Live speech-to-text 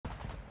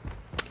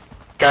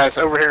Guys,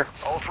 over here.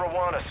 Ultra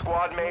One, a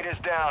squad mate is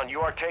down.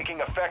 You are taking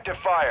effective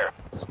fire.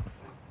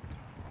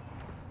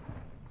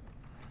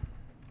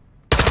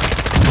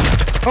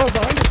 Oh,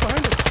 behind us,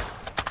 behind us.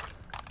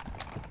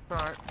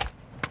 Alright.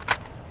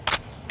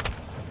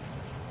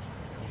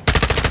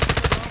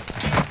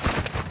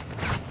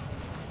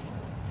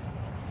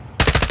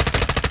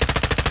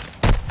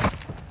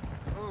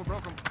 Oh,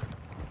 broke him.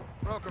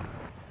 Broke him.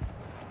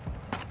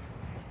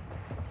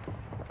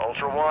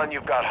 Ultra One,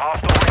 you've got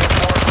hostile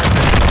reinforcements.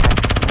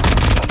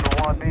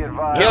 Ultra One, be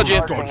advised. Killed you.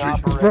 Targeting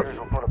operators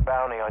will put a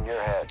bounty on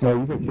your head. No,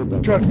 you can kill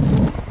that truck.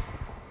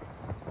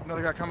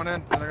 Another guy coming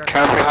in. Another guy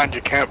Count behind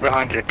you, count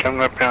behind you,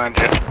 coming up behind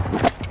you.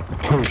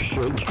 Oh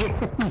shit. You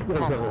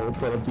guys have a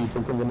lot of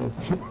people coming in.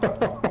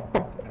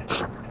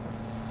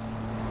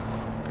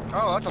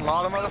 Oh, that's a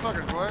lot of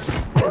motherfuckers, boys.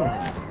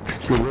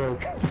 Good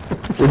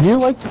work. Would you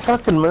like to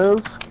fucking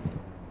move?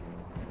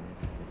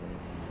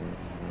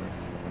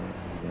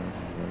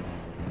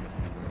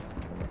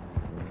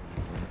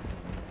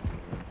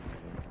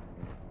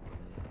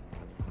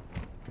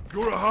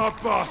 You're a hard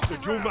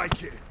bastard, you'll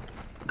make it.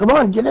 Come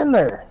on, get in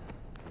there.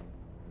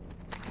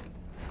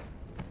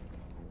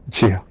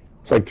 Yeah,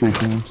 it's like 3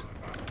 teams.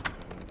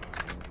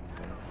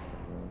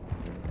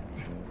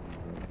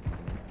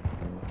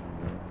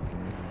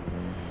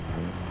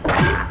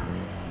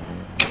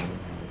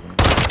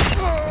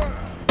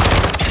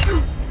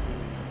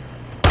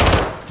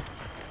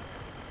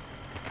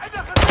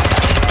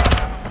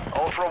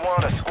 Ultra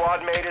One, a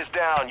squad mate is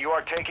down. You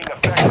are taking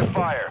effective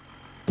fire.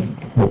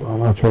 Oh, I'm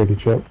not trying to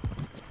check.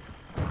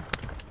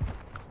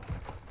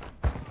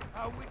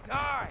 Oh, we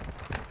die.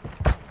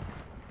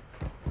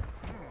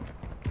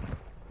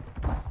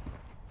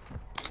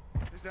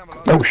 He's down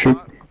below. Oh shoot.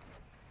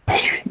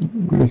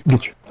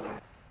 Get you.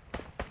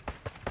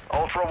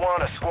 Ultra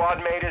One, a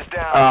squad mate is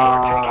down. Ah,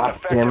 You are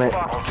taking damn effective it.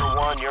 fire. Ultra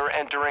One, you're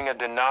entering a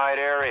denied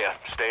area.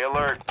 Stay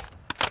alert.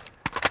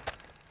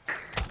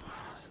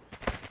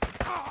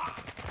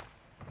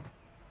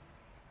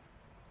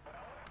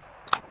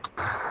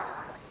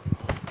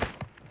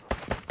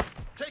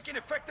 Taking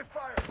effective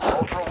fire.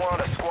 Ultra One,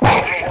 a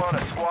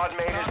squad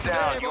mate is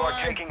down. You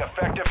are taking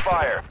effective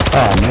fire.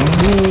 Oh man.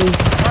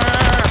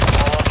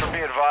 All Ultra, be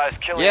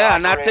advised, killing Yeah,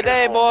 not operators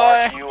today, will boy.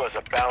 mark you as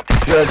a bounty.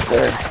 Good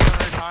there.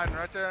 He's hiding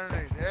right there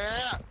underneath.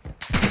 Yeah.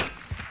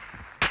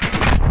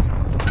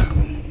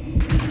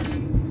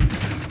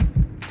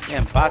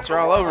 Damn, bots are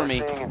all over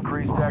me. Seeing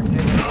increased activity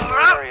in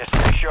the area.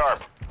 Stay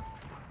sharp.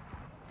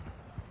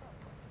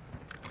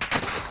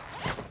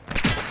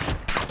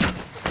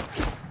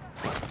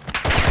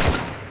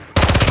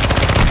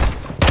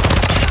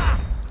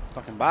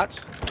 Fucking bots.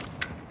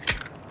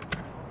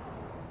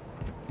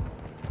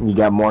 You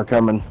got more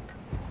coming.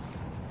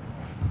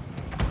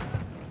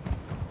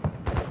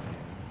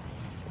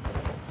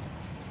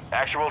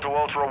 Actual to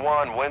Ultra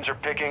One, winds are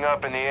picking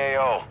up in the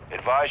AO.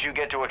 Advise you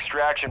get to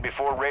extraction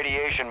before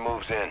radiation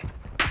moves in.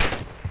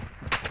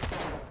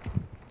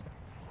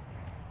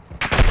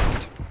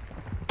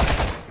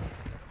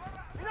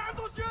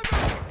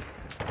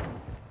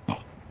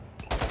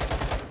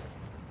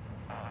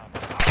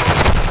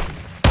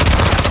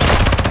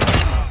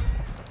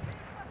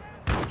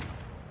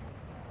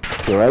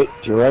 To your right,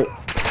 to your right.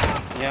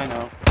 Yeah, I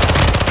know.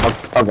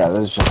 Okay,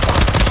 this is just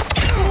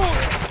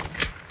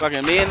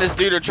Fucking me and this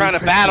dude are trying to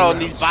battle,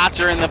 and these bots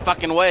are in the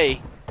fucking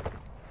way.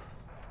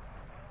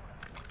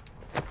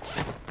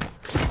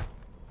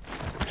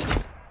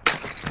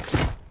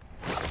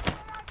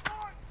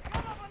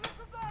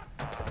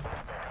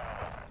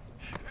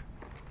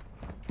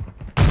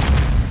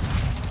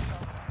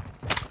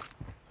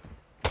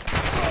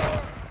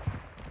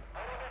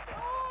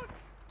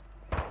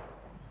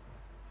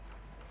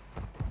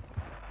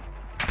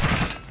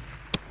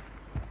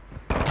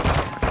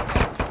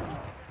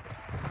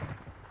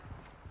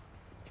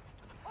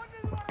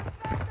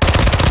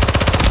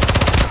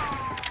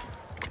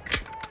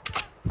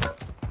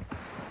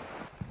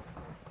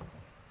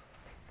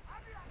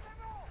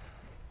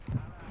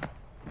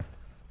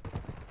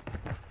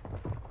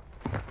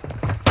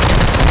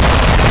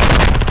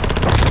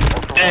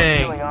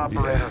 Dang. Killing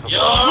operators will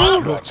Yo.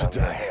 Not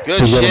today.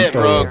 Good shit,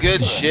 bro.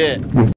 Good shit.